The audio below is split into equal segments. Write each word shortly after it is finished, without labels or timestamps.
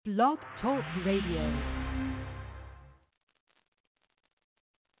Blog Talk Radio.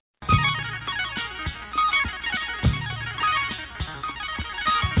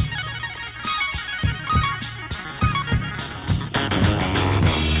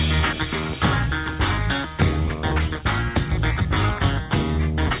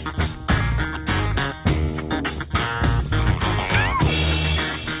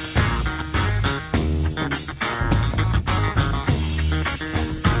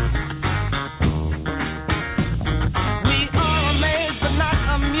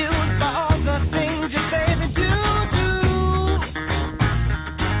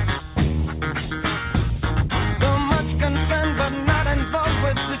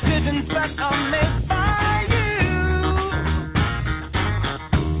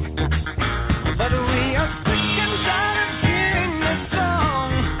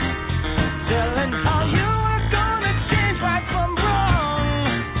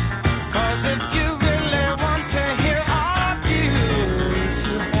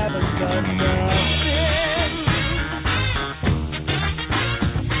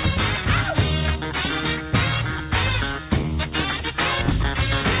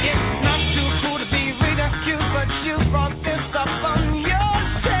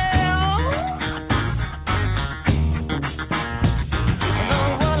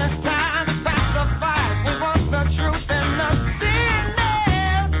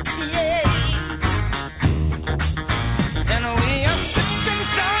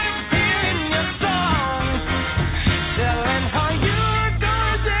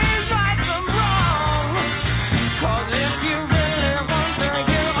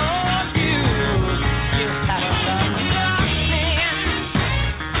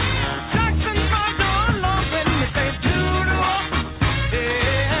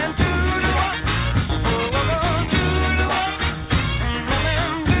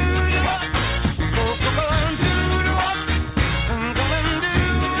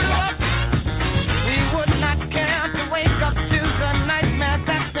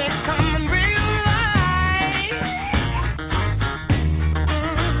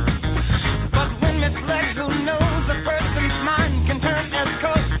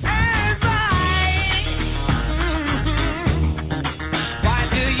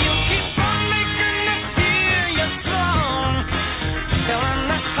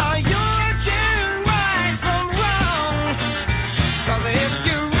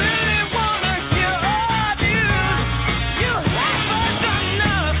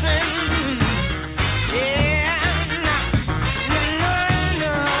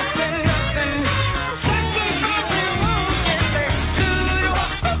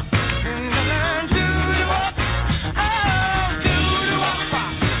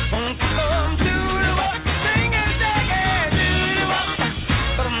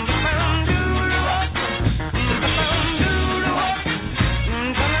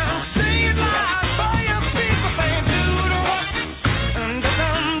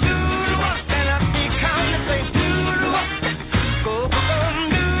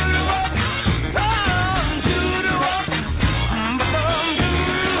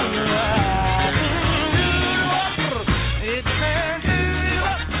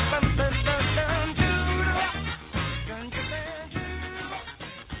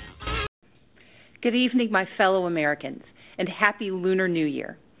 Good evening, my fellow Americans, and Happy Lunar New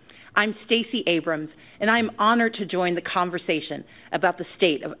Year. I'm Stacey Abrams, and I'm honored to join the conversation about the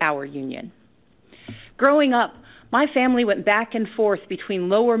state of our union. Growing up, my family went back and forth between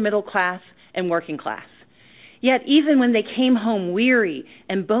lower middle class and working class. Yet even when they came home weary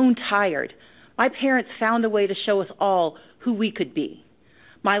and bone-tired, my parents found a way to show us all who we could be.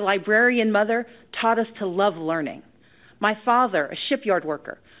 My librarian mother taught us to love learning. My father, a shipyard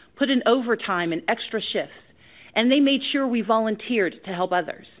worker, put in overtime and extra shifts, and they made sure we volunteered to help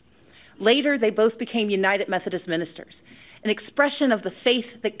others. Later, they both became United Methodist ministers, an expression of the faith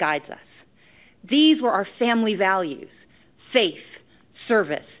that guides us. These were our family values: faith,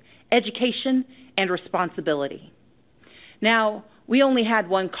 service, education, and responsibility. Now, we only had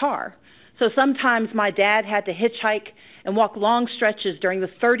one car, so sometimes my dad had to hitchhike and walk long stretches during the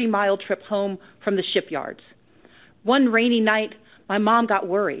 30-mile trip home from the shipyards. One rainy night, my mom got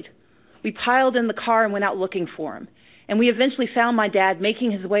worried. We piled in the car and went out looking for him, and we eventually found my dad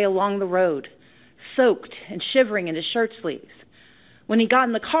making his way along the road, soaked and shivering in his shirt sleeves. When he got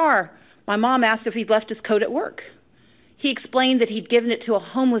in the car, my mom asked if he'd left his coat at work. He explained that he'd given it to a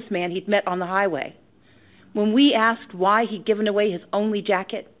homeless man he'd met on the highway. When we asked why he'd given away his only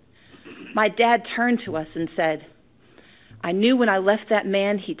jacket, my dad turned to us and said, "I knew when I left that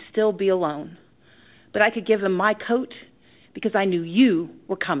man he'd still be alone, but I could give him my coat, because I knew you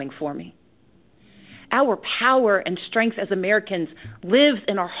were coming for me. Our power and strength as Americans lives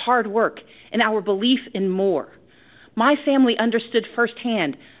in our hard work and our belief in more. My family understood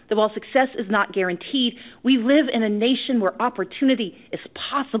firsthand that while success is not guaranteed, we live in a nation where opportunity is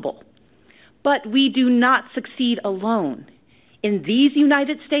possible. But we do not succeed alone. In these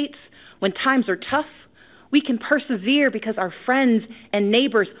United States, when times are tough, we can persevere because our friends and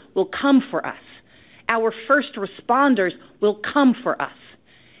neighbors will come for us. Our first responders will come for us.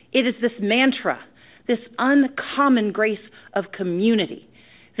 It is this mantra, this uncommon grace of community,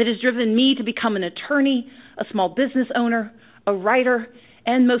 that has driven me to become an attorney, a small business owner, a writer,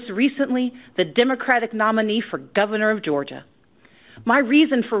 and most recently, the Democratic nominee for governor of Georgia. My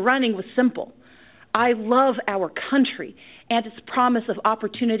reason for running was simple. I love our country and its promise of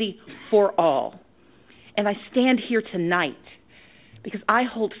opportunity for all. And I stand here tonight because I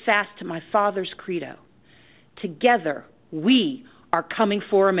hold fast to my father's credo. Together, we are coming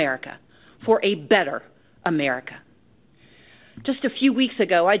for America, for a better America. Just a few weeks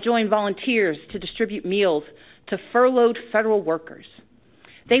ago, I joined volunteers to distribute meals to furloughed federal workers.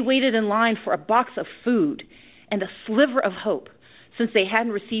 They waited in line for a box of food and a sliver of hope since they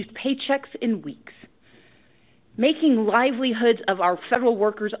hadn't received paychecks in weeks. Making livelihoods of our federal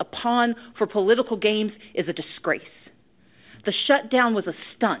workers a pawn for political games is a disgrace. The shutdown was a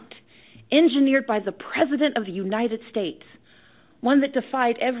stunt engineered by the President of the United States, one that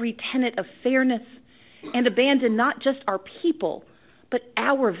defied every tenet of fairness and abandoned not just our people, but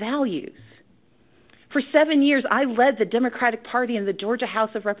our values. For 7 years, I led the Democratic Party in the Georgia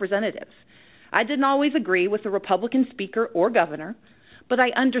House of Representatives. I didn't always agree with the Republican speaker or governor, but I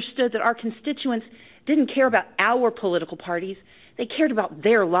understood that our constituents didn't care about our political parties. They cared about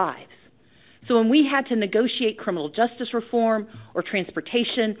their lives. So when we had to negotiate criminal justice reform or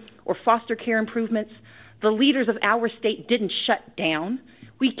transportation or foster care improvements, the leaders of our state didn't shut down.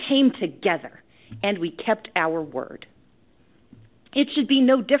 We came together, and we kept our word. It should be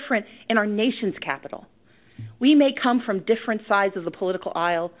no different in our nation's capital. We may come from different sides of the political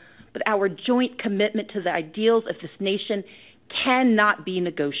aisle, but our joint commitment to the ideals of this nation cannot be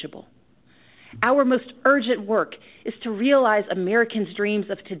negotiable. Our most urgent work is to realize Americans' dreams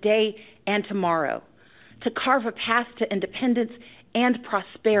of today and tomorrow, to carve a path to independence and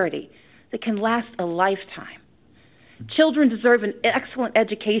prosperity that can last a lifetime. Children deserve an excellent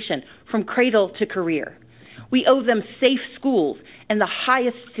education from cradle to career. We owe them safe schools and the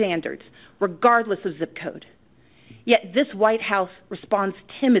highest standards, regardless of zip code. Yet this White House responds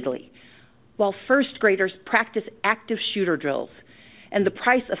timidly, while first graders practice active shooter drills, and the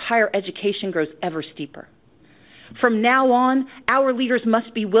price of higher education grows ever steeper. From now on, our leaders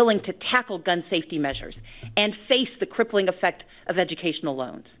must be willing to tackle gun safety measures and face the crippling effect of educational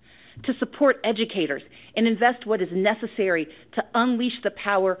loans, to support educators and invest what is necessary to unleash the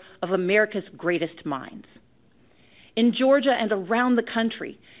power of America's greatest minds. In Georgia and around the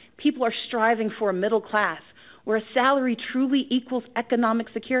country, people are striving for a middle class where a salary truly equals economic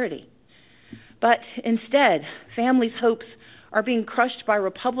security. But instead, families' hopes are being crushed by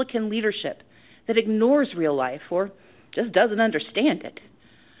Republican leadership that ignores real life or just doesn't understand it.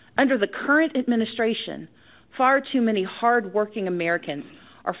 Under the current administration, far too many hard-working Americans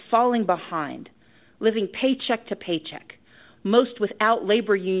are falling behind, living paycheck to paycheck, most without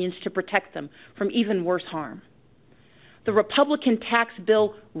labor unions to protect them from even worse harm. The Republican tax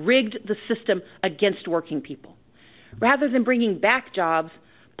bill rigged the system against working people. Rather than bringing back jobs,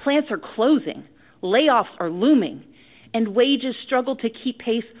 plants are closing, layoffs are looming, and wages struggle to keep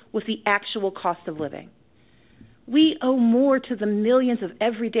pace with the actual cost of living. We owe more to the millions of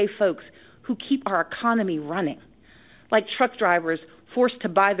everyday folks who keep our economy running, like truck drivers forced to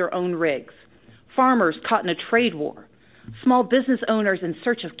buy their own rigs, farmers caught in a trade war, small business owners in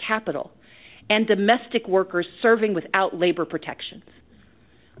search of capital, and domestic workers serving without labor protections.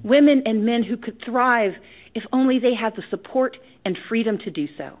 Women and men who could thrive if only they had the support and freedom to do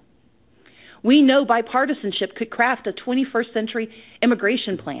so. We know bipartisanship could craft a 21st century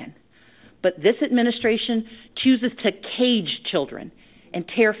immigration plan, but this administration chooses to cage children and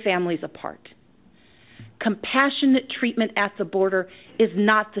tear families apart. Compassionate treatment at the border is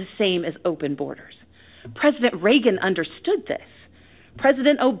not the same as open borders. President Reagan understood this.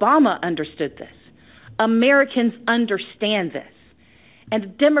 President Obama understood this. Americans understand this.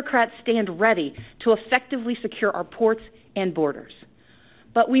 And Democrats stand ready to effectively secure our ports and borders.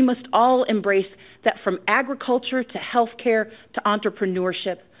 But we must all embrace that from agriculture to healthcare to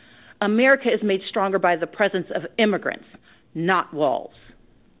entrepreneurship, America is made stronger by the presence of immigrants, not walls.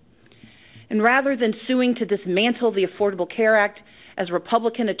 And rather than suing to dismantle the Affordable Care Act, as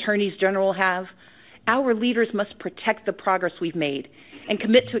Republican attorneys general have, Our leaders must protect the progress we've made and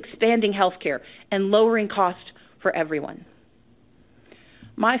commit to expanding health care and lowering costs for everyone.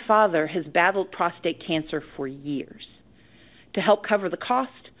 My father has battled prostate cancer for years. To help cover the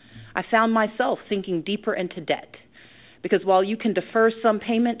cost, I found myself sinking deeper into debt, because while you can defer some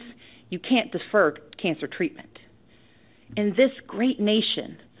payments, you can't defer cancer treatment. In this great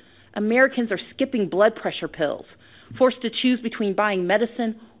nation, Americans are skipping blood pressure pills, forced to choose between buying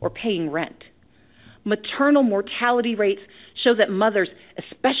medicine or paying rent. Maternal mortality rates show that mothers,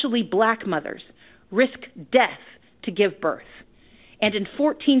 especially black mothers, risk death to give birth. And in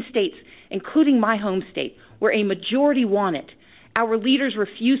 14 states, including my home state, where a majority want it, our leaders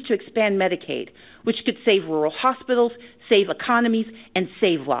refuse to expand Medicaid, which could save rural hospitals, save economies, and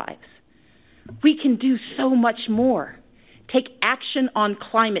save lives. We can do so much more. Take action on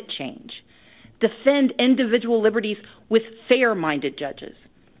climate change. Defend individual liberties with fair-minded judges.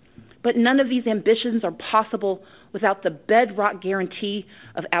 But none of these ambitions are possible without the bedrock guarantee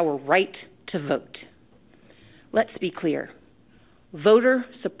of our right to vote. Let's be clear. Voter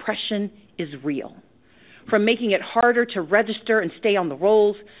suppression is real. From making it harder to register and stay on the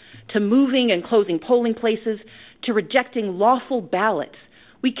rolls, to moving and closing polling places, to rejecting lawful ballots,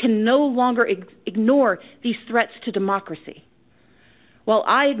 we can no longer ignore these threats to democracy. While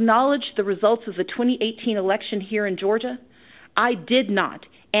I acknowledge the results of the 2018 election here in Georgia, I did not,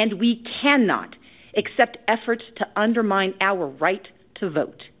 and we cannot, accept efforts to undermine our right to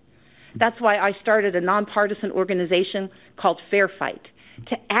vote. That's why I started a nonpartisan organization called Fair Fight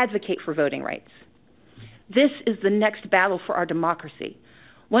to advocate for voting rights. This is the next battle for our democracy,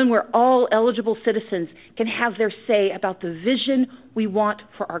 one where all eligible citizens can have their say about the vision we want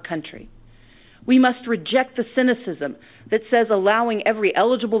for our country. We must reject the cynicism that says allowing every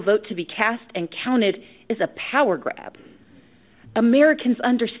eligible vote to be cast and counted is a power grab. Americans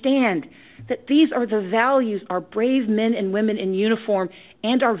understand that these are the values our brave men and women in uniform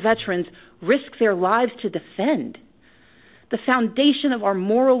and our veterans risk their lives to defend. The foundation of our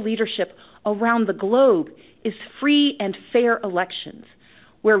moral leadership around the globe is free and fair elections,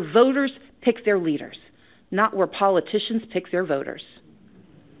 where voters pick their leaders, not where politicians pick their voters.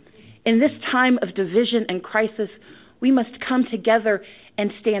 In this time of division and crisis, we must come together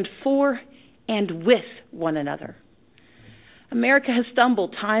and stand for and with one another. America has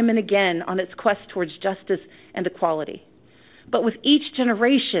stumbled time and again on its quest towards justice and equality. But with each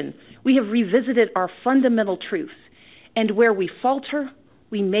generation, we have revisited our fundamental truths, and where we falter,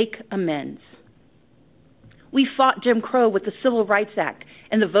 we make amends. We fought Jim Crow with the Civil Rights Act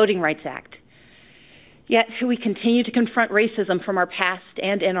and the Voting Rights Act. Yet we continue to confront racism from our past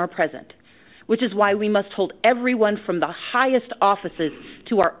and in our present, which is why we must hold everyone from the highest offices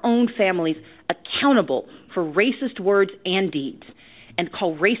to our own families accountable for racist words and deeds, and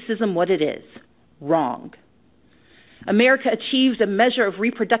call racism what it is: wrong. America achieved a measure of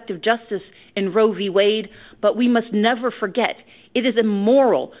reproductive justice in Roe v. Wade, but we must never forget it is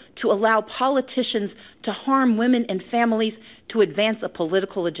immoral to allow politicians to harm women and families to advance a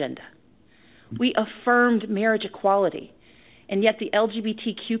political agenda. We affirmed marriage equality, and yet the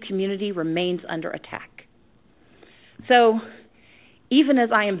LGBTQ community remains under attack. So, even as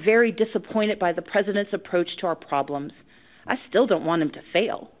I am very disappointed by the president's approach to our problems, I still don't want him to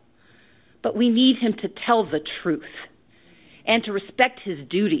fail. But we need him to tell the truth and to respect his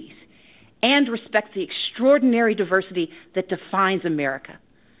duties and respect the extraordinary diversity that defines America.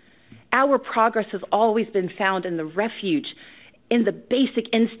 Our progress has always been found in the refuge, in the basic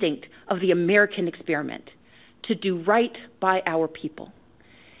instinct of the American experiment, to do right by our people.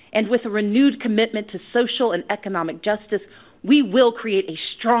 And with a renewed commitment to social and economic justice, we will create a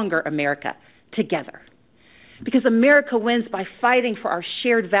stronger America together. Because America wins by fighting for our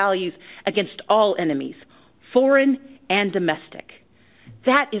shared values against all enemies, foreign and domestic.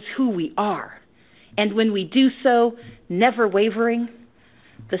 That is who we are. And when we do so, never wavering,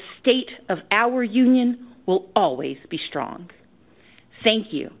 the state of our union will always be strong.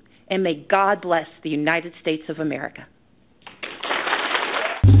 Thank you, and may God bless the United States of America.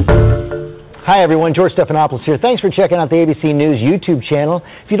 Hi everyone, George Stephanopoulos here. Thanks for checking out the ABC News YouTube channel.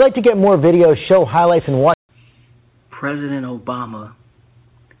 If you'd like to get more videos, show highlights, and watch... President Obama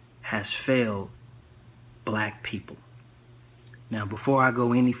has failed black people. Now, before I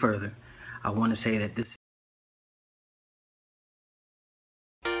go any further, I want to say that this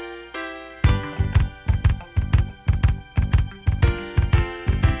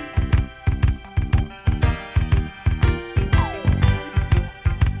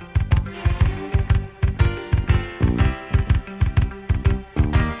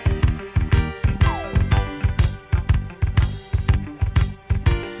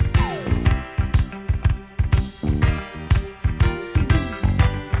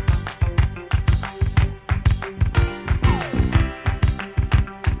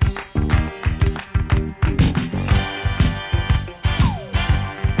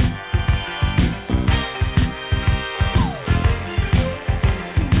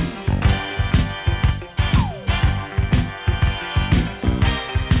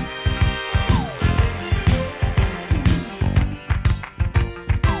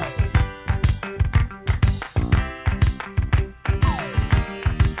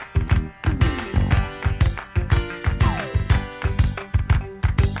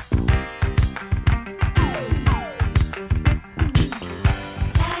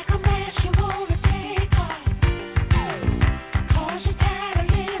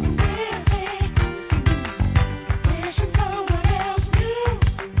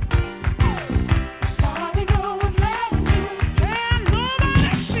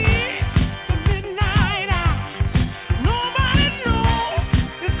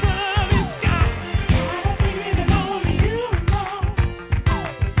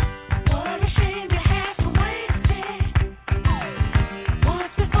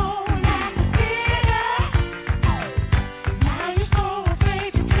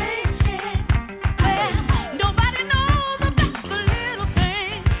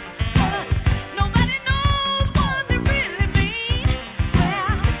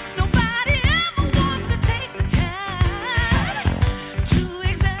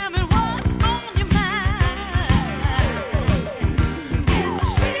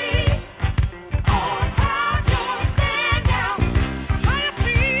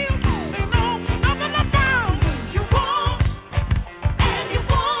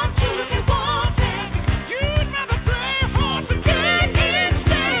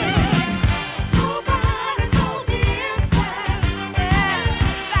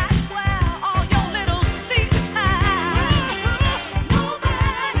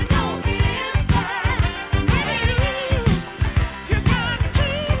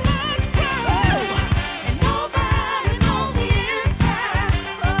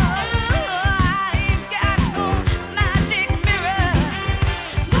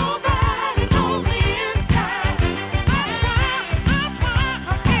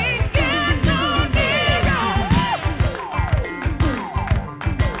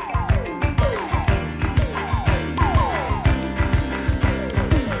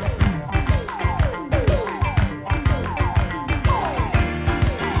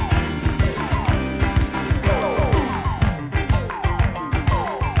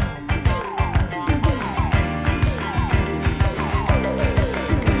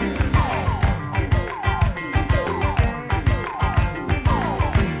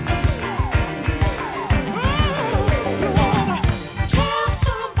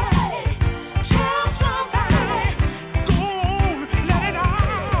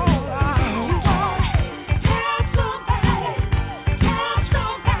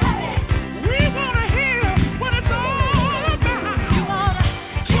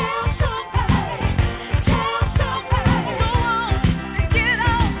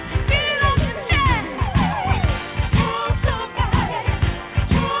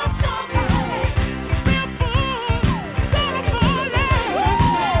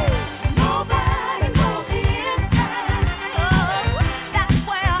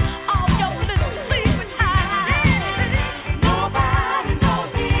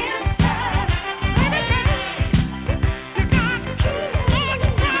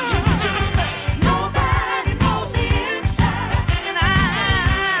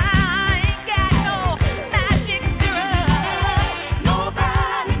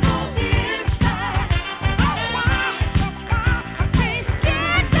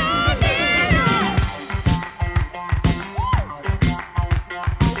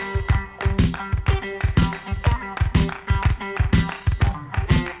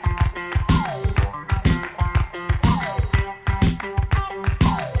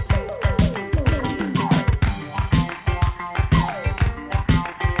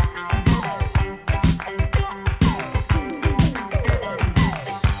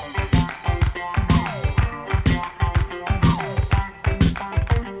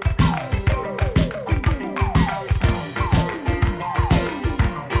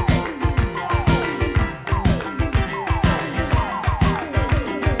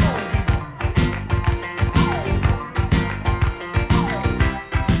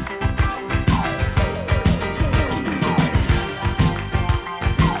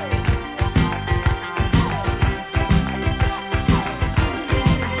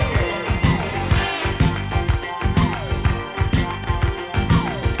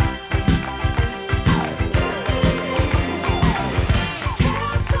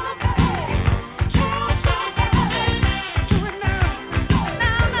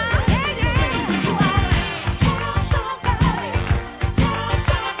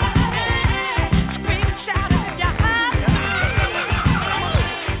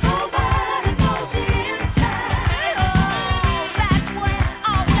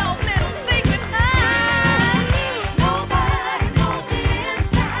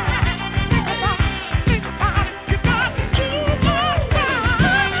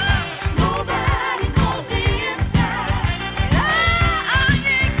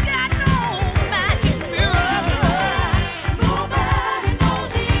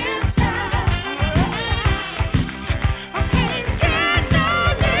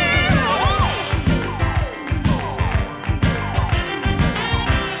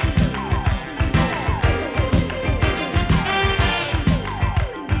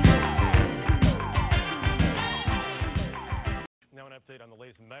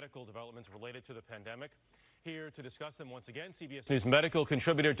medical developments related to the pandemic. Here to discuss them once again, CBS News medical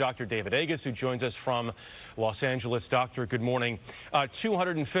contributor Dr. David Agus, who joins us from Los Angeles. Doctor, good morning.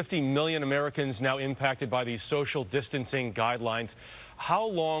 250 million Americans now impacted by these social distancing guidelines. How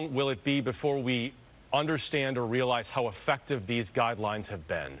long will it be before we understand or realize how effective these guidelines have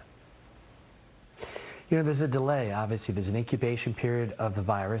been? You know, there's a delay. Obviously, there's an incubation period of the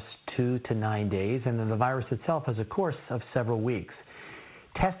virus, 2 to 9 days, and then the virus itself has a course of several weeks.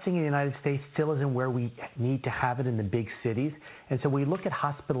 Testing in the United States still isn't where we need to have it in the big cities, and so we look at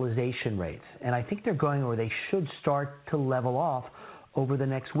hospitalization rates, and I think they're going, or they should start to level off over the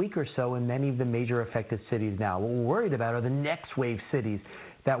next week or so in many of the major affected cities now. What we're worried about are the next wave cities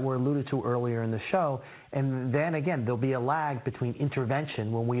that were alluded to earlier in the show, and then again, there'll be a lag between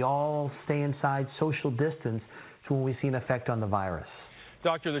intervention when we all stay inside, social distance, to when we see an effect on the virus.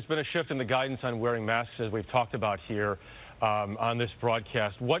 Doctor, there's been a shift in the guidance on wearing masks, as we've talked about here on this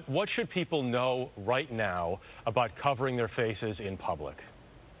broadcast. What should people know right now about covering their faces in public?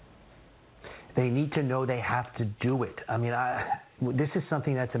 They need to know they have to do it. I mean, this is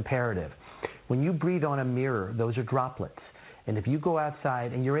something that's imperative. When you breathe on a mirror, those are droplets. And if you go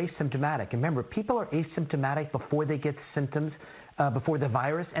outside and you're asymptomatic, and remember, people are asymptomatic before they get symptoms, before the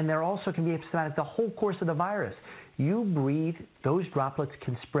virus, and they're also can be asymptomatic the whole course of the virus. You breathe, those droplets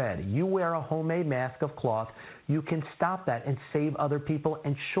can spread. You wear a homemade mask of cloth, you can stop that and save other people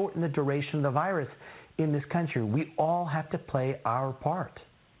and shorten the duration of the virus in this country. We all have to play our part.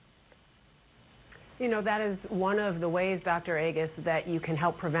 You know, that is one of the ways, Dr. Agus, that you can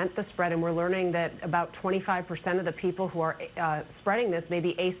help prevent the spread, and we're learning that about 25% of the people who are spreading this may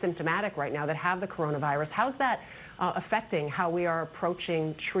be asymptomatic right now that have the coronavirus. How's that affecting how we are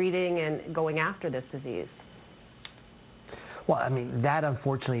approaching, treating, and going after this disease? Well, I mean, that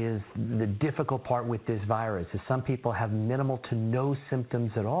unfortunately is the difficult part with this virus, is some people have minimal to no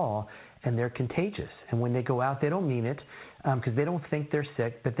symptoms at all, and they're contagious. And when they go out, they don't mean it, because they don't think they're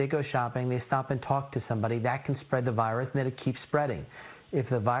sick, but they go shopping, they stop and talk to somebody, that can spread the virus, and then it keeps spreading. If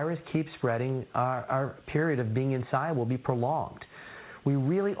the virus keeps spreading, our period of being inside will be prolonged. We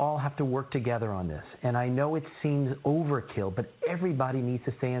really all have to work together on this. And I know it seems overkill, but everybody needs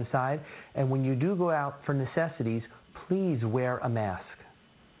to stay inside. And when you do go out for necessities, please wear a mask.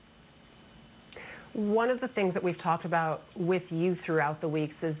 One of the things that we've talked about with you throughout the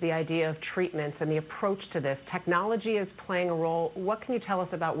weeks is the idea of treatments and the approach to this. Technology is playing a role. What can you tell us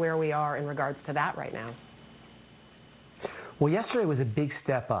about where we are in regards to that right now? Well, yesterday was a big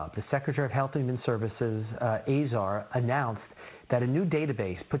step up. The Secretary of Health and Human Services, Azar, announced that a new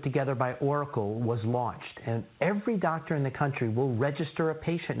database put together by Oracle was launched. And every doctor in the country will register a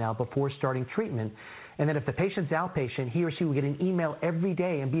patient now before starting treatment. And then if the patient's outpatient, he or she will get an email every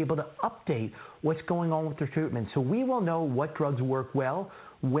day and be able to update what's going on with their treatment. So we will know what drugs work well,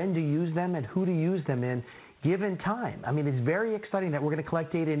 when to use them, and who to use them in given time. I mean, it's very exciting that we're going to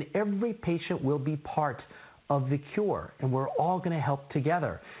collect data, and every patient will be part of the cure, and we're all going to help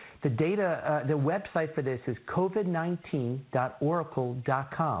together. The data, the website for this is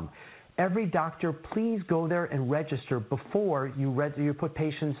covid19.oracle.com. Every doctor, please go there and register before you put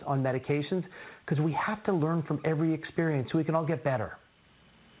patients on medications, because we have to learn from every experience so we can all get better.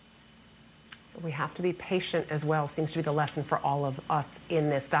 We have to be patient as well. Seems to be the lesson for all of us in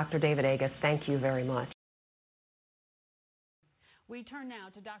this. Dr. David Agus, thank you very much. We turn now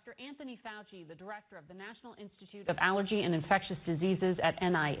to Dr. Anthony Fauci, the director of the National Institute of Allergy and Infectious Diseases at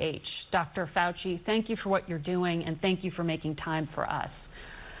NIH. Dr. Fauci, thank you for what you're doing, and thank you for making time for us.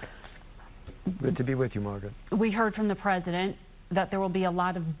 Good to be with you, Margaret. We heard from the president that there will be a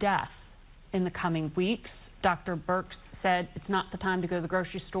lot of death in the coming weeks. Dr. Birx said it's not the time to go to the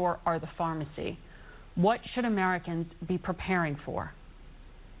grocery store or the pharmacy. What should Americans be preparing for?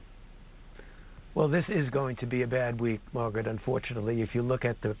 Well, this is going to be a bad week, Margaret, unfortunately. If you look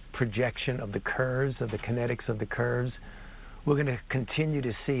at the projection of the curves, of the kinetics of the curves, we're going to continue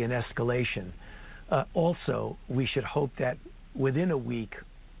to see an escalation. Also, we should hope that within a week,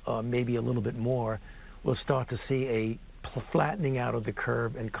 maybe a little bit more, we'll start to see a flattening out of the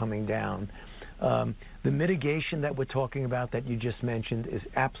curve and coming down. The mitigation that we're talking about that you just mentioned is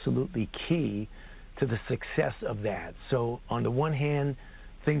absolutely key to the success of that. So on the one hand,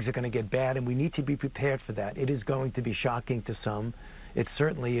 things are going to get bad, and we need to be prepared for that. It is going to be shocking to some. It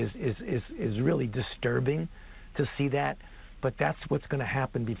certainly is really disturbing to see that, but that's what's going to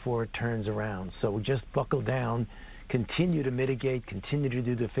happen before it turns around. So just buckle down, continue to mitigate, continue to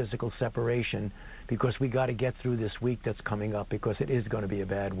do the physical separation, because we got to get through this week that's coming up, because it is going to be a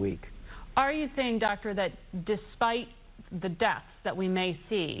bad week. Are you saying, doctor, that despite the deaths that we may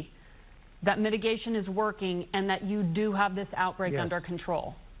see, that mitigation is working and that you do have this outbreak under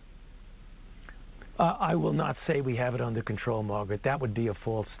control? I will not say we have it under control, Margaret. That would be a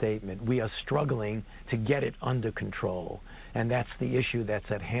false statement. We are struggling to get it under control, and that's the issue that's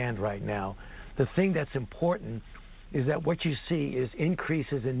at hand right now. The thing that's important is that what you see is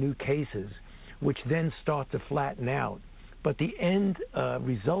increases in new cases, which then start to flatten out. But the end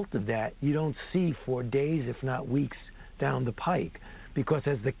result of that you don't see for days, if not weeks, down the pike, because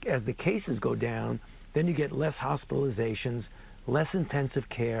as the cases go down, then you get less hospitalizations, less intensive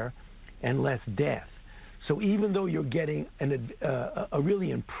care, and less death. So even though you're getting a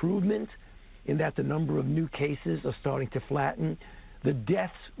really improvement in that the number of new cases are starting to flatten, the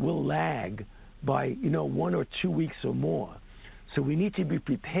deaths will lag by 1 or 2 weeks or more. So we need to be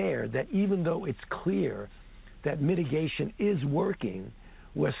prepared that even though it's clear that mitigation is working,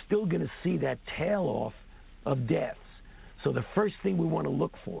 we're still going to see that tail off of deaths. So the first thing we want to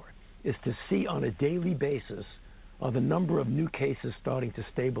look for is to see on a daily basis are the number of new cases starting to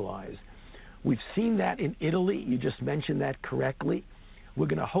stabilize. We've seen that in Italy. You just mentioned that correctly. We're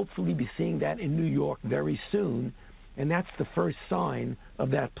going to hopefully be seeing that in New York very soon, and that's the first sign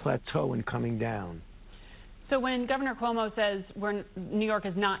of that plateau and coming down. So when Governor Cuomo says New York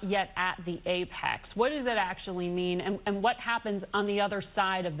is not yet at the apex, what does that actually mean, and what happens on the other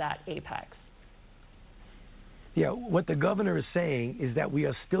side of that apex? Yeah, what the governor is saying is that we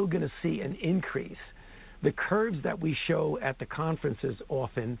are still going to see an increase. The curves that we show at the conferences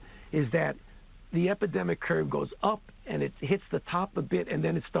often is that the epidemic curve goes up and it hits the top a bit and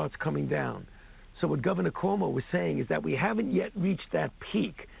then it starts coming down. So what Governor Cuomo was saying is that we haven't yet reached that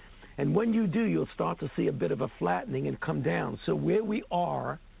peak. And when you do, you'll start to see a bit of a flattening and come down. So where we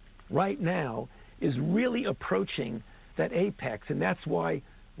are right now is really approaching that apex. And that's why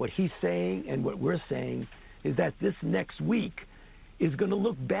what he's saying and what we're saying is that this next week is going to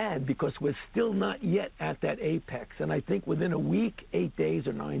look bad because we're still not yet at that apex. And I think within a week, 8 days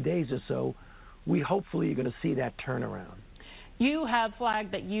or 9 days or so, we hopefully are going to see that turnaround. You have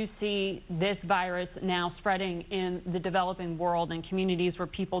flagged that you see this virus now spreading in the developing world in communities where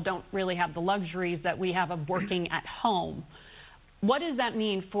people don't really have the luxuries that we have of working at home. What does that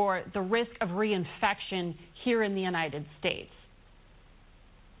mean for the risk of reinfection here in the United States?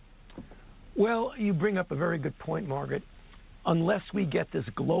 Well, you bring up a very good point, Margaret. Unless we get this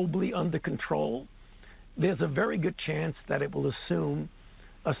globally under control, there's a very good chance that it will assume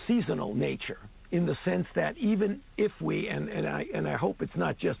a seasonal nature, in the sense that even if we, and I hope it's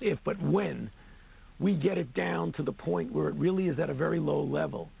not just if, but when we get it down to the point where it really is at a very low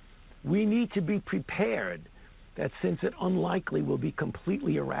level, we need to be prepared that since it unlikely will be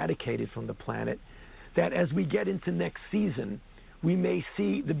completely eradicated from the planet, that as we get into next season, we may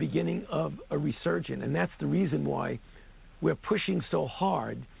see the beginning of a resurgence. And that's the reason why we're pushing so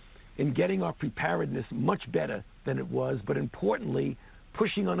hard in getting our preparedness much better than it was, but importantly,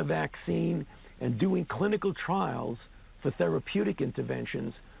 pushing on a vaccine and doing clinical trials for therapeutic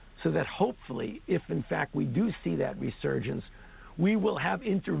interventions so that hopefully, if in fact we do see that resurgence, we will have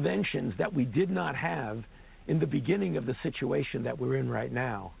interventions that we did not have in the beginning of the situation that we're in right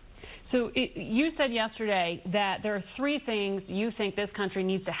now. So you said yesterday that there are 3 things you think this country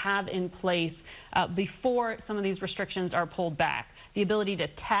needs to have in place before some of these restrictions are pulled back. The ability to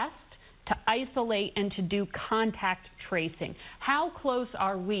test, to isolate, and to do contact tracing. How close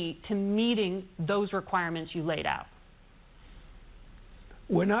are we to meeting those requirements you laid out?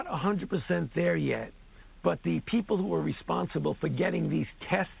 We're not 100% there yet, but the people who are responsible for getting these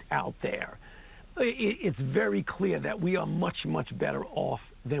tests out there, it's very clear that we are much, much better off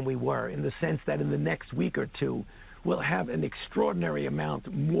than we were, in the sense that in the next week or two, we'll have an extraordinary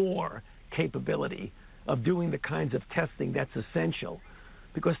amount more capability of doing the kinds of testing that's essential.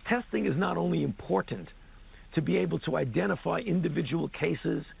 Because testing is not only important to be able to identify individual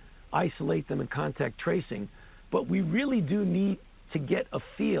cases, isolate them, and contact tracing, but we really do need to get a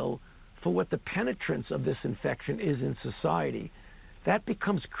feel for what the penetrance of this infection is in society. That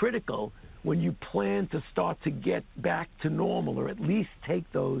becomes critical when you plan to start to get back to normal, or at least take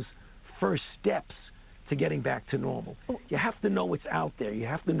those first steps to getting back to normal. You have to know what's out there. You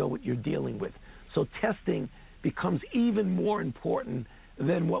have to know what you're dealing with. So testing becomes even more important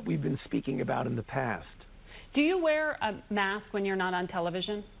than what we've been speaking about in the past. Do you wear a mask when you're not on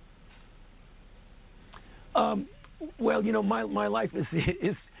television? Well, you know, my life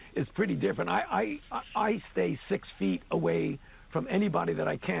is pretty different. I stay 6 feet away from anybody that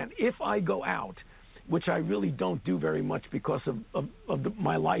I can. If I go out, which I really don't do very much because of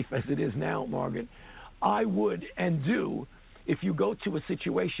my life as it is now, Margaret, I would and do, if you go to a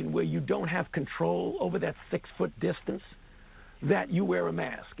situation where you don't have control over that 6 foot distance, that you wear a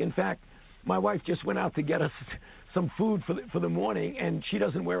mask. In fact, My wife just went out to get us some food for the morning, and she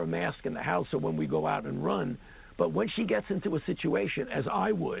doesn't wear a mask in the house or when we go out and run. But when she gets into a situation, as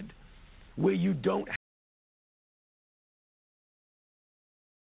I would, where you don't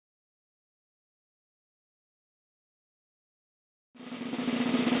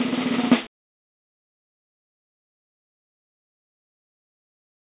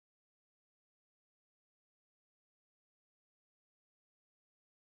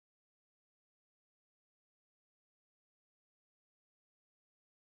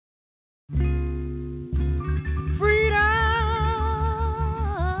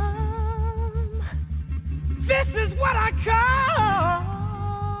This is what I call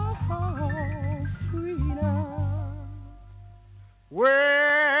freedom. Well,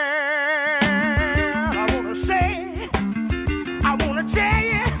 I want to say, I want to tell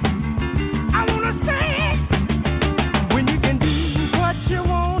you, I want to say, when you can do what you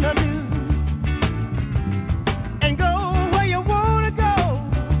want to do and go where you want to go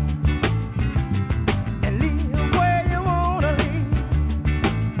and live where you want to live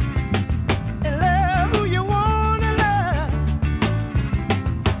and love who you want to love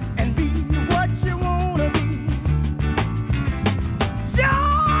and be what you want to be.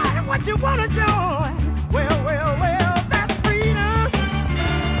 Join what you want to join. Well, well, well, that's freedom.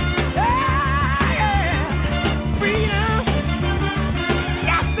 Yeah, yeah. Freedom.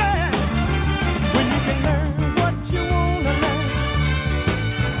 Yes, sir. When you can learn what you want to learn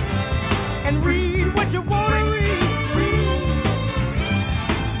and read what you want to read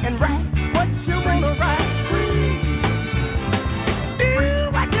and write what you want to write. Do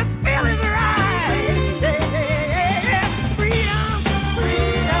what you feel is right. Yeah. Freedom.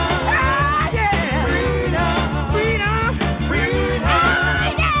 Freedom. Ah, yeah. Freedom. Freedom. Freedom.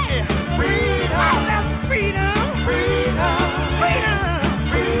 Ah, yeah. Freedom. Oh, that's freedom. Freedom. Freedom.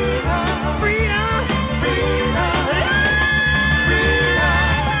 Freedom. Freedom. Freedom. Freedom.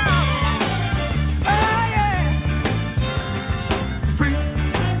 Oh, yeah. Free.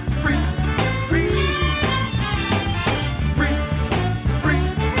 Free. Free. Free. Free. Free.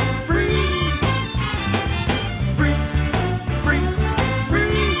 Free. Free. Free.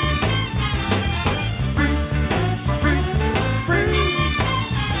 Free. Free. Free.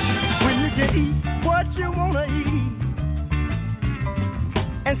 When you can eat what you want to eat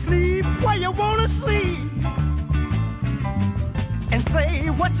and sleep where you want to sleep and say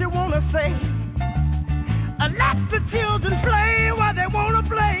what you want to say and let the children play while they want to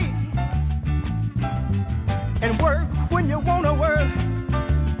play and work when you want to work,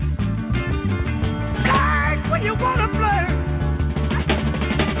 flirt when you want to flirt.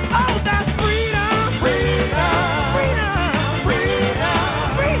 Oh, that's freedom. Freedom. Freedom. Freedom.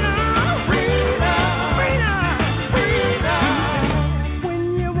 Freedom. Freedom. Freedom. When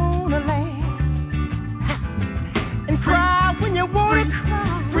you want to laugh and cry when you want to cry.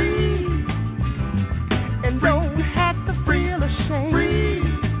 Free. And don't have to feel ashamed. Free.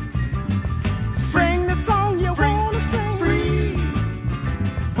 Sing the song you want to sing. Free.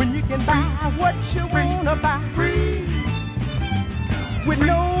 When you can buy what you want to buy. Free. With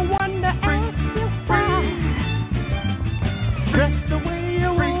no one to ask you why. Dress the way you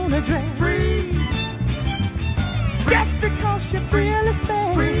want to dress. Free. Just because you feel it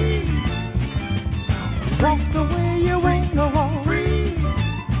bad. Free. Walk the way you want to walk. Free.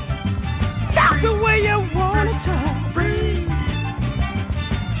 Talk the way you want to talk. Free.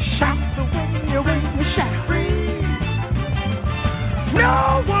 Shout the way you want to shout. Free.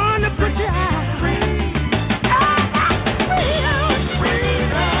 No one to put you out. Free. Freedom.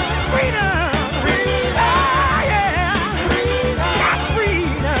 Freedom.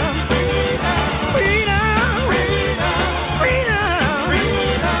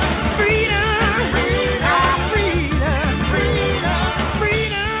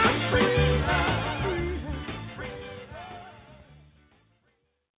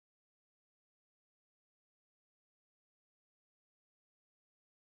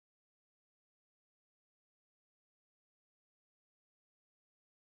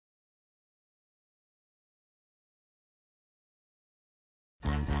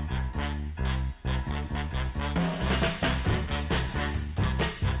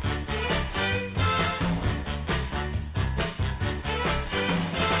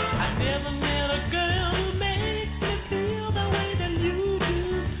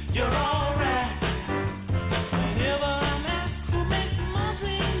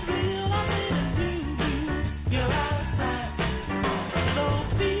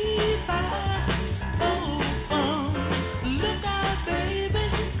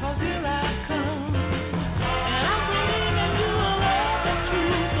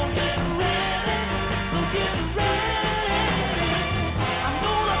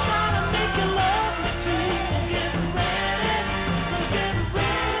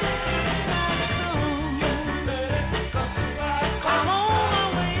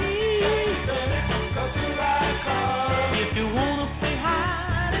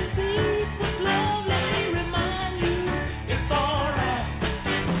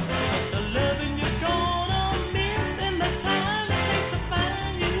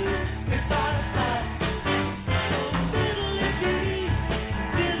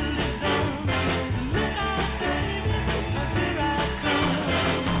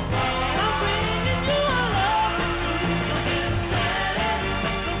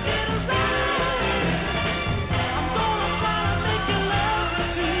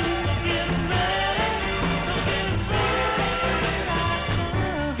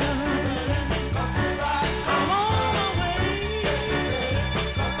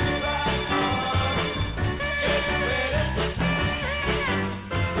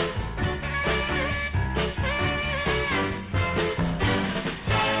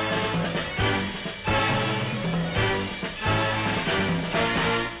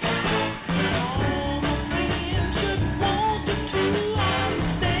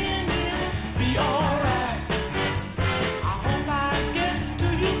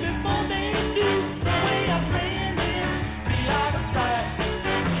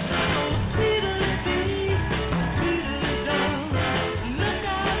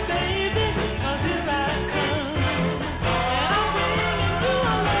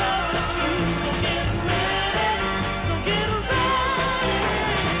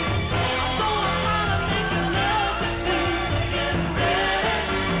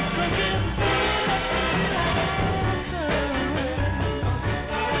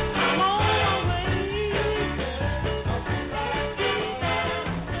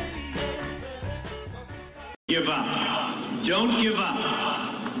 Don't give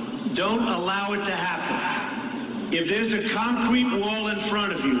up. Don't allow it to happen. If there's a concrete wall in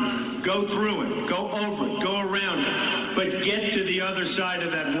front of you, go through it, go over it, go around it, but get to the other side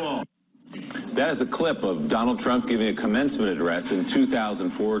of that wall. That is a clip of Donald Trump giving a commencement address in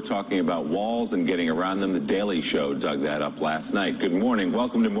 2004 talking about walls and getting around them. The Daily Show dug that up last night. Good morning.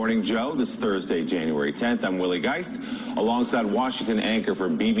 Welcome to Morning Joe. This Thursday, January 10th. I'm Willie Geist, alongside Washington anchor for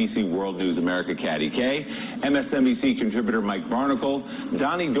BBC World News America, Katty Kay, MSNBC contributor Mike Barnicle.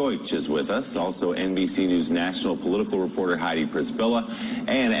 Donnie Deutsch is with us, also NBC News national political reporter Heidi Priscilla,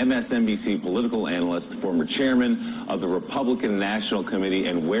 and MSNBC political analyst, former chairman of the Republican National Committee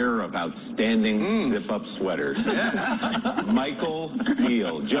and wearer of outstanding zip-up sweaters, Michael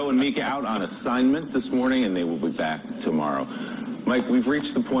Steele. Joe and Mika out on assignment this morning, and they will be back tomorrow. Mike, we've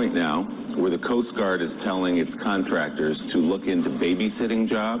reached the point now where the Coast Guard is telling its contractors to look into babysitting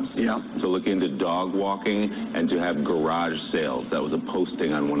jobs, to look into dog walking, and to have garage sales. That was a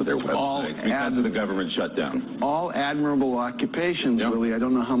posting on one of their websites because of the government shutdown. All admirable occupations, Willie. I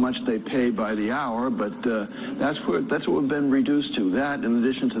don't know how much they pay by the hour, but that's what we've been reduced to. That, in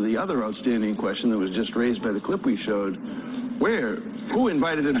addition to the other outstanding question that was just raised by the clip we showed, who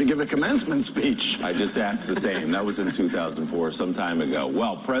invited him to give a commencement speech? I just asked the same. That was in 2004, some time ago.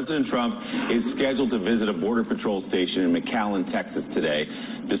 Well, President Trump is scheduled to visit a Border Patrol station in McAllen, Texas today,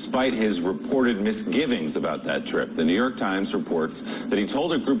 despite his reported misgivings about that trip. The New York Times reports that he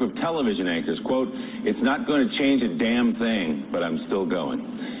told a group of television anchors, quote, "It's not going to change a damn thing, but I'm still going."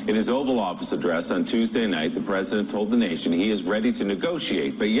 In his Oval Office address on Tuesday night, the president told the nation he is ready to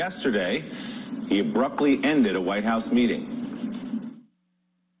negotiate. But yesterday, he abruptly ended a White House meeting.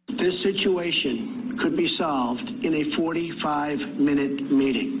 This situation could be solved in a 45-minute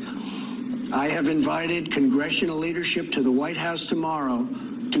meeting. I have invited congressional leadership to the White House tomorrow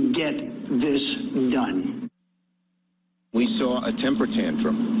to get this done. We saw a temper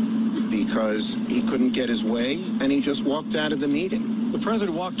tantrum because he couldn't get his way, and he just walked out of the meeting. The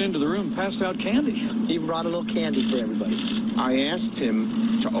president walked into the room, passed out candy. He brought a little candy for everybody. I asked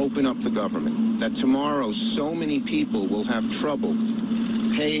him to open up the government, that tomorrow so many people will have trouble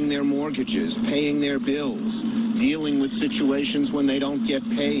paying their mortgages, paying their bills, dealing with situations when they don't get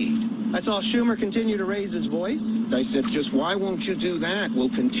paid. I saw Schumer continue to raise his voice. I said, just why won't you do that? We'll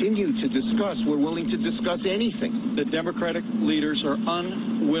continue to discuss. We're willing to discuss anything. The Democratic leaders are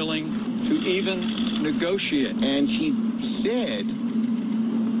unwilling to even negotiate. And he said,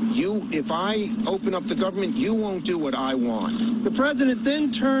 if I open up the government, you won't do what I want. The president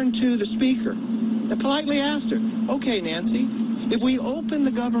then turned to the speaker and politely asked her, okay, Nancy, if we open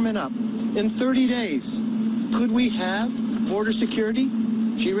the government up in 30 days, could we have border security?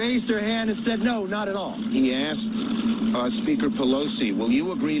 She raised her hand and said, no, not at all. He asked Speaker Pelosi, will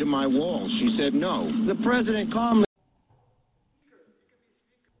you agree to my wall? She said no. The president calmly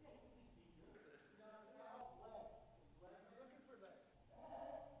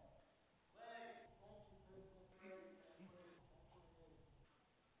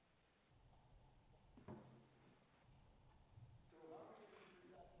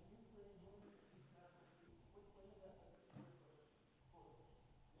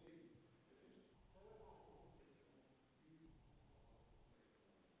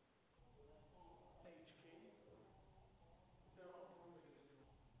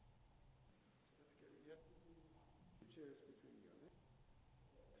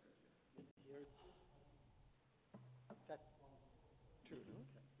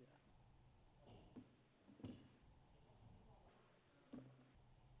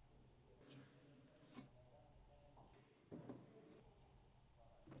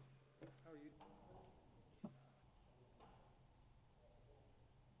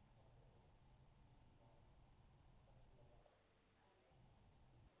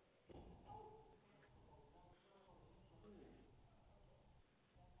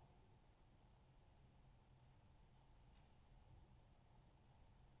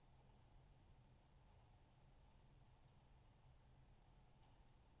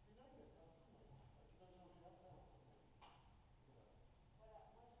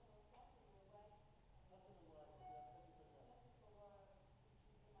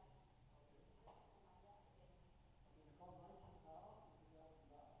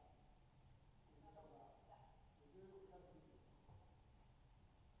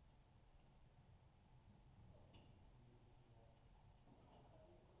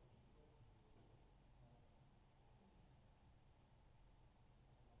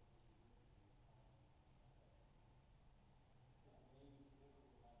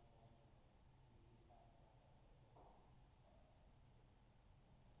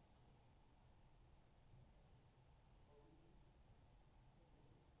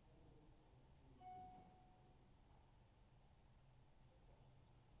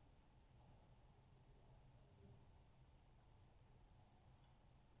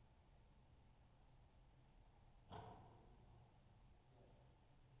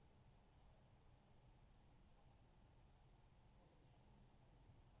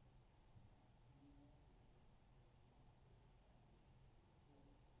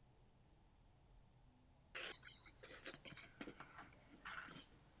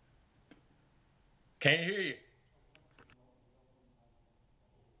Can't hear you.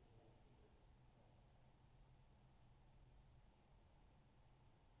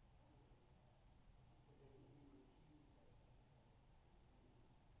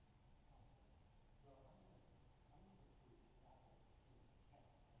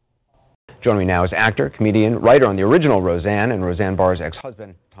 Joining me now is actor, comedian, writer on the original Roseanne and Roseanne Barr's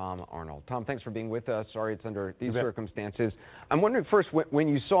ex-husband, Tom Arnold. Tom, thanks for being with us. Sorry it's under these circumstances. I'm wondering first, when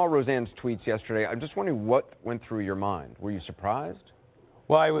you saw Roseanne's tweets yesterday, I'm just wondering what went through your mind. Were you surprised?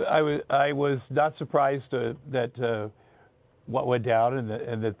 Well, I was not surprised that what went down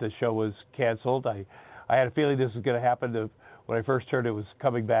and that the show was canceled. I had a feeling this was going to happen when I first heard it was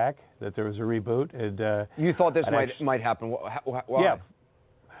coming back, that there was a reboot. And you thought this might happen? Why? Yeah.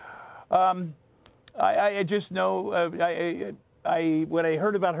 I just know, when I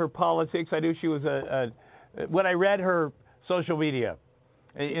heard about her politics, I knew she was when I read her social media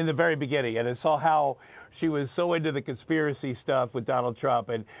in the very beginning, and I saw how she was so into the conspiracy stuff with Donald Trump,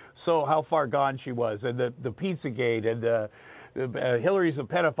 and so how far gone she was, and the Pizzagate, and Hillary's a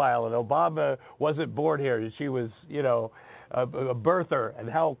pedophile, and Obama wasn't born here, she was, a birther, and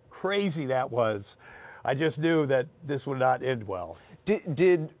how crazy that was. I just knew that this would not end well.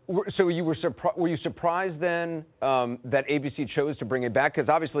 So were you surprised then that ABC chose to bring it back? Because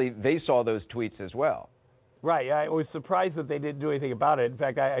obviously they saw those tweets as well. Right. I was surprised that they didn't do anything about it. In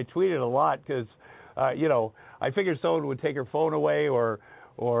fact, I tweeted a lot because, I figured someone would take her phone away or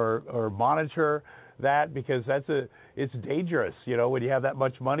monitor that, because it's dangerous. When you have that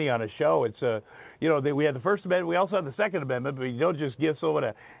much money on a show, it's we had the First Amendment, we also have the Second Amendment, but you don't just give someone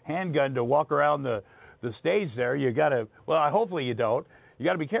a handgun to walk around the stage there. You got to, hopefully you don't. You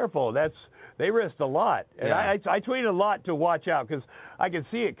got to be careful. They risked a lot. And yeah. I tweeted a lot to watch out because I could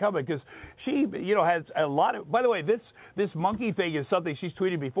see it coming, because she, has a lot of, by the way, this monkey thing is something she's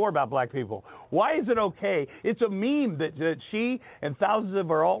tweeted before about black people. Why is it okay? It's a meme that she and thousands of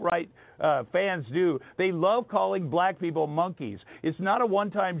her alt-right fans do. They love calling black people monkeys. It's not a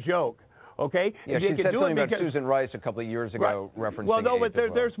one-time joke. Okay? Yeah, she said something about Susan Rice a couple of years ago, referencing. Well, no, but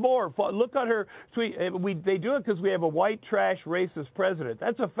there's more. Look at her tweet. They do it because we have a white trash racist president.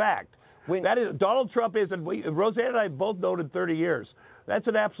 That's a fact. That is, Donald Trump is, and Roseanne and I both noted 30 years. That's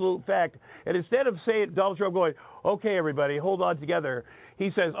an absolute fact. And instead of saying Donald Trump going, okay, everybody, hold on together, he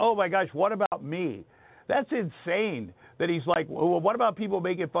says, oh my gosh, what about me? That's insane. That he's like, well, what about people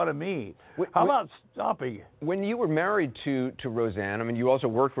making fun of me? How about stopping? When you were married to Roseanne, I mean, you also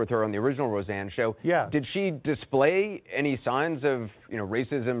worked with her on the original Roseanne show. Yeah. Did she display any signs of,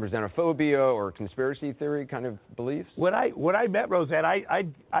 racism or xenophobia or conspiracy theory kind of beliefs? When I met Roseanne,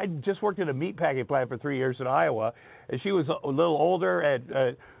 I just worked at a meatpacking plant for 3 years in Iowa, and she was a little older,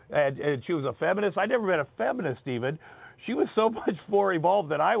 and she was a feminist. I never met a feminist even. She was so much more evolved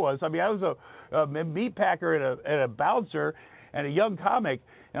than I was. I mean, I was a meat packer and a bouncer and a young comic,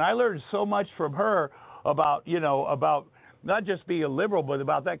 and I learned so much from her about not just being a liberal, but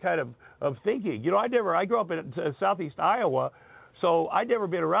about that kind of thinking. I grew up in southeast Iowa, so I'd never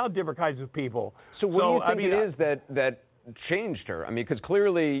been around different kinds of people. So what do you think it is that changed her? I mean, because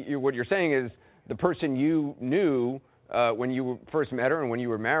clearly what you're saying is the person you knew when you first met her and when you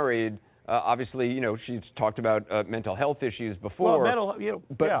were married. Obviously, she's talked about mental health issues before. Well,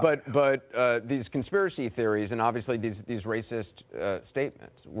 but these conspiracy theories and obviously these racist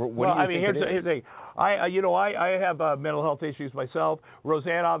statements. What do you think here's the thing. I have mental health issues myself.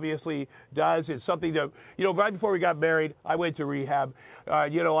 Roseanne obviously does. It's something that right before we got married, I went to rehab.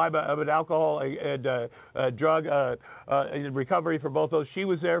 I'm an alcohol and drug in recovery for both those. She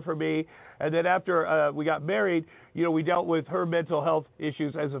was there for me. And then after we got married, we dealt with her mental health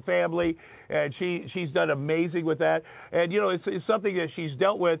issues as a family, and she's done amazing with that. And it's something that she's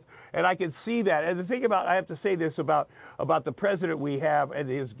dealt with, and I can see that. And the thing about, I have to say this about the president we have and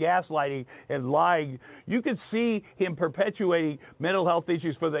his gaslighting and lying, you can see him perpetuating mental health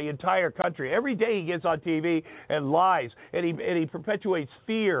issues for the entire country. Every day he gets on TV and lies, and he perpetuates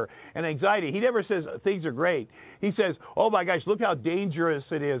fear and anxiety. He never says things are great. He says, oh my gosh, look how dangerous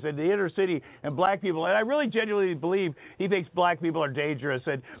it is in the inner city and black people. And I really genuinely believe he thinks black people are dangerous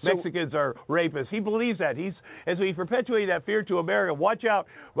and Mexicans are rapists. He believes that. As we perpetuate that fear to America, watch out,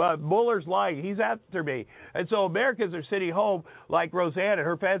 Mueller's lying. He's after me. And so Americans are sitting home like Roseanne, and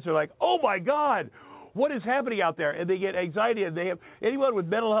her fans are like, oh my God, what is happening out there? And they get anxiety, and they have anyone with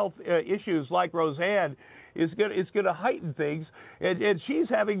mental health issues like Roseanne it's going to heighten things, and she's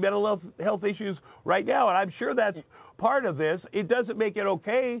having mental health issues right now, and I'm sure that's part of this. It doesn't make it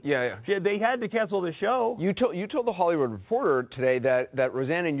okay. Yeah. They had to cancel the show. You told the Hollywood Reporter today that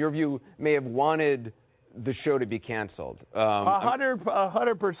Roseanne, in your view, may have wanted the show to be canceled.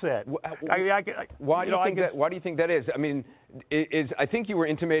 100%. Why do you think that is? I mean, I think you were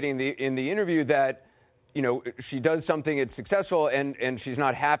intimating in the interview that, you know, she does something, it's successful, and she's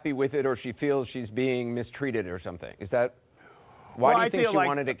not happy with it, or she feels she's being mistreated or something. Is that why do you think she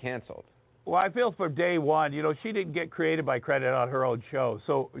wanted it canceled? Well, I feel from day one, you know, she didn't get created by credit on her own show.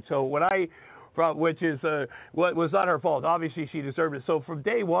 So when which is what was not her fault. Obviously, she deserved it. So from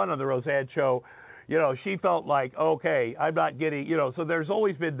day one on the Roseanne show, you know, she felt like, okay, I'm not getting, you know. So there's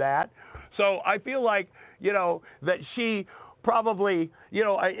always been that. So I feel like, you know, that she probably, you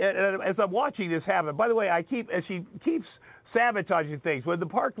know, as I'm watching this happen. By the way, as she keeps sabotaging things. When the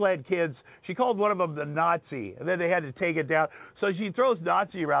Parkland kids, she called one of them the Nazi, and then they had to take it down. So she throws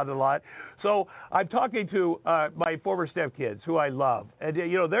Nazi around a lot. So I'm talking to my former stepkids, who I love, and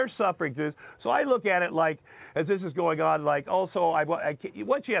you know they're suffering through this. So I look at it like, as this is going on, like also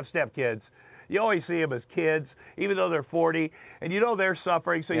once you have stepkids, you always see them as kids, even though they're 40, and you know they're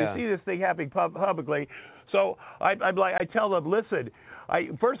suffering. So you see this thing happening publicly. So I tell them, listen.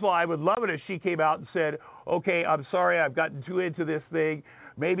 First of all, I would love it if she came out and said, okay, I'm sorry, I've gotten too into this thing.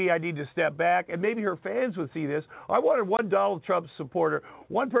 Maybe I need to step back. And maybe her fans would see this. I wanted one Donald Trump supporter,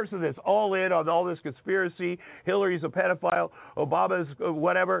 one person that's all in on all this conspiracy, Hillary's a pedophile, Obama's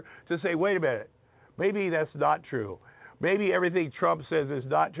whatever, to say, wait a minute, maybe that's not true. Maybe everything Trump says is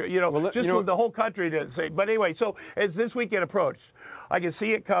not true. You know, for the whole country to say. But anyway, so as this weekend approached, I can see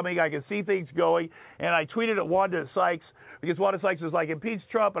it coming. I can see things going. And I tweeted at Wanda Sykes, because Wanda Sykes was like, impeach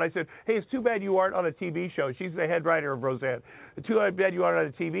Trump. And I said, hey, it's too bad you aren't on a TV show. She's the head writer of Roseanne. It's too bad you aren't on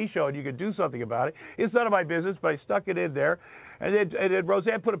a TV show and you could do something about it. It's none of my business, but I stuck it in there. And then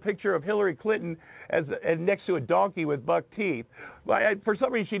Roseanne put a picture of Hillary Clinton and next to a donkey with buck teeth. For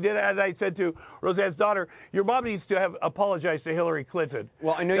some reason, she did it, and I said to Roseanne's daughter, your mom needs to have apologized to Hillary Clinton.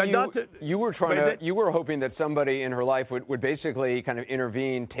 Well, I know you were hoping that somebody in her life would basically kind of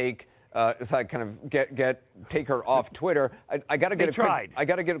intervene, take her off Twitter. I got to get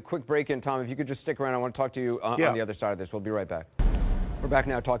a quick break in, Tom. If you could just stick around, I want to talk to you on the other side of this. We'll be right back. We're back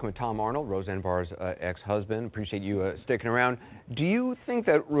now talking with Tom Arnold, Roseanne Barr's ex-husband. Appreciate you sticking around. Do you think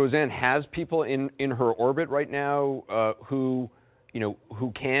that Roseanne has people in her orbit right now who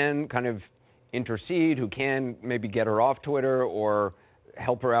can kind of intercede, who can maybe get her off Twitter or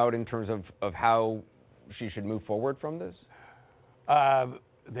help her out in terms of how she should move forward from this? I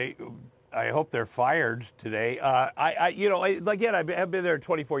hope they're fired today. I've been there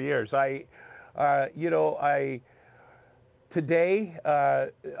 24 years. Today,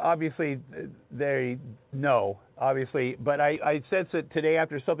 obviously, obviously, but I sense that today,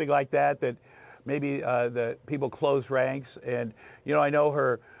 after something like that maybe the people close ranks. And, you know, I know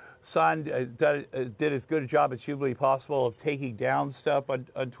her son did as good a job as humanly possible of taking down stuff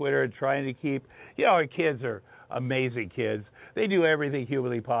on Twitter and trying to keep, you know, her kids are amazing kids. They do everything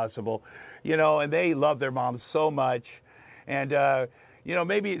humanly possible, you know, and they love their mom so much. And, you know,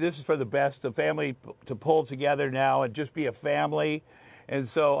 maybe this is for the best, the family to pull together now and just be a family. And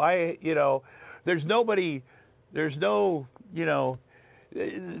so there's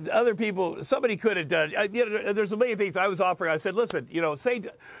other people, somebody could have done, there's a million things I was offering. I said, listen, you know,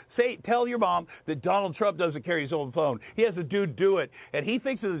 tell your mom that Donald Trump doesn't carry his own phone. He has a dude do it, and he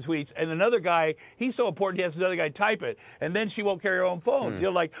thinks of the tweets, and another guy, he's so important, he has another guy type it, and then she won't carry her own phone. You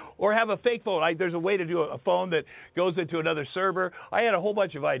know, like, or have a fake phone. There's a way to do a phone that goes into another server. I had a whole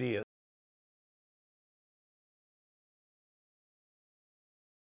bunch of ideas.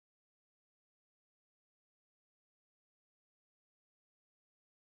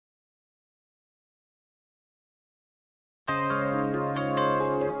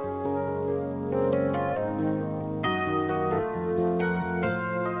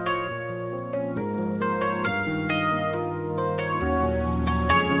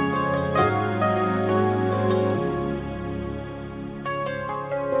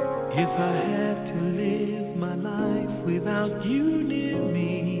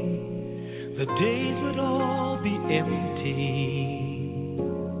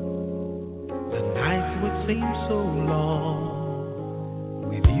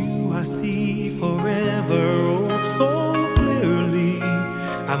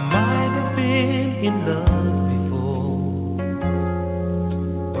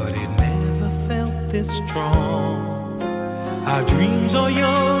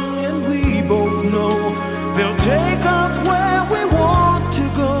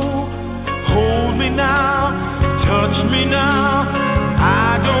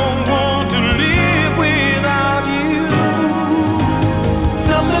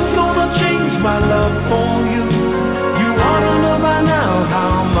 You ought to know by now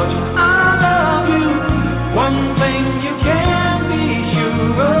how much I love you.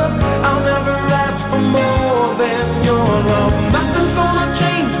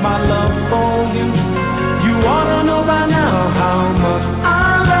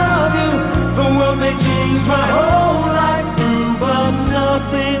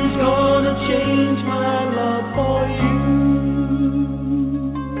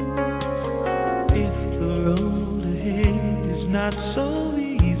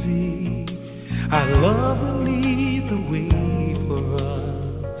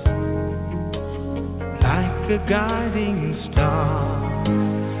 a guiding star.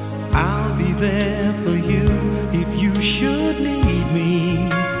 I'll be there for you if you should need me.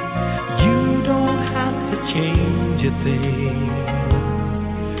 You don't have to change a thing.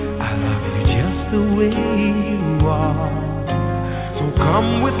 I love you just the way you are. So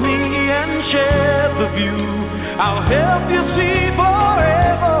come with me and share the view. I'll help you see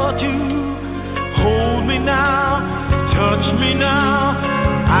forever too. Hold me now, touch me now.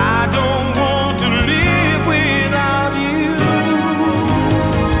 I don't want to live without you.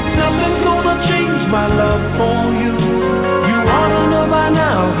 Nothing's gonna change my love for you. You ought to know by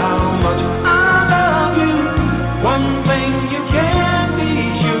now how much I love you. One thing you can be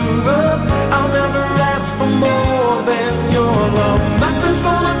sure of, I'll never ask for more than your love. Nothing's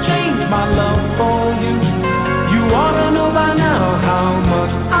gonna change my love for you. You ought to know by now how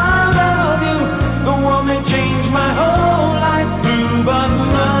much I love you. The one that changed my whole life through, but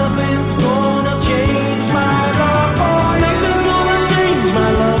nothing's gonna change my love for you. Nothing's gonna change my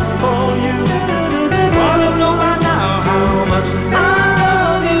love for you. You ought to know by now how much I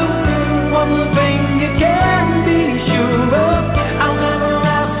love you. One thing you can be sure of, I'll never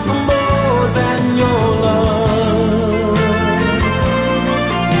ask for more than your love.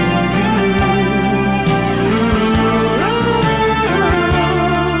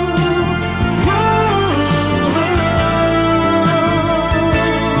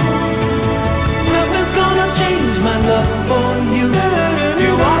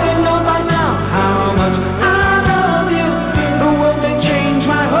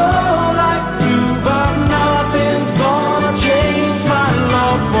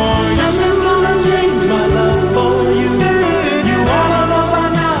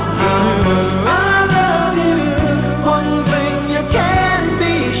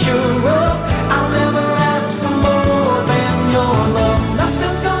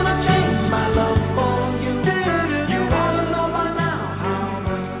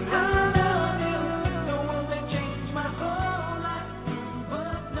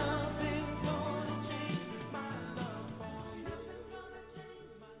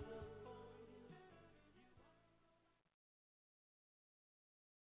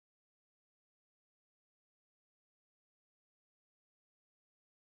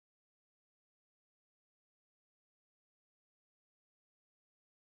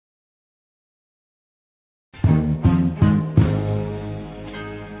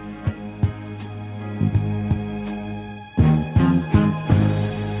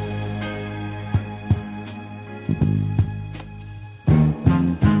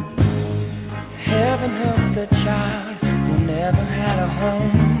 Heaven help the child who never had a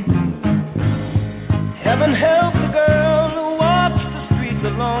home. Heaven help the girl who walks the streets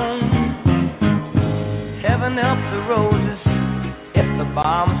alone. Heaven help the roses if the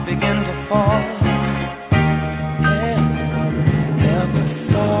bombs begin to fall. Heaven help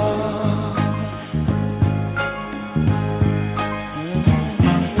us all.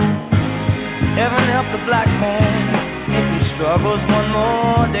 Heaven help the black man if he struggles one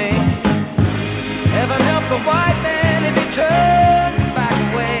more day. Heaven help the white man if he turns back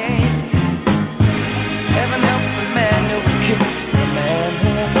away. Heaven help the man who kicks the man who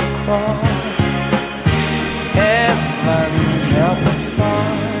has to crawl. Heaven help us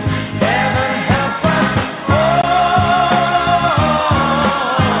all. Heaven help us all.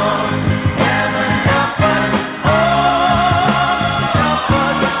 Heaven help us all. Help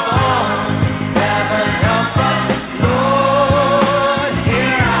us all. Heaven help us, Lord,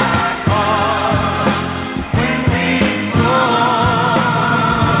 hear our call. When we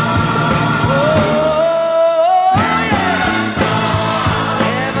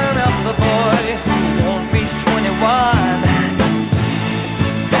heaven help the boy who won't reach 21.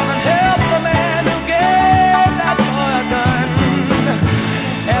 Heaven help the man who gave that boy a gun.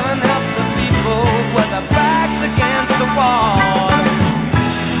 Heaven help the people with their backs against the wall.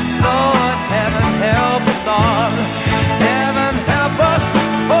 Lord, heaven help us all. Heaven help us.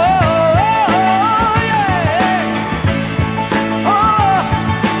 Oh, yeah. Oh,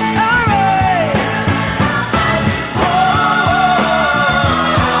 all right.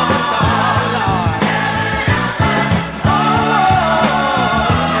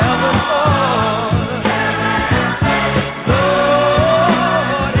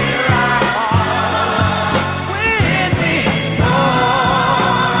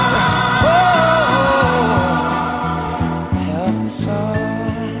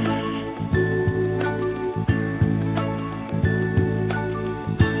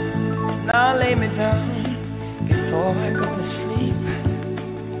 Now lay me down before I go to sleep.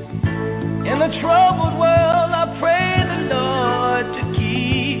 In the troubled world, I pray the Lord to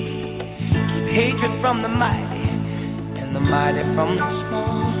keep hatred from from the mighty, and the mighty from the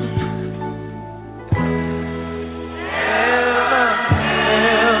small. Yeah.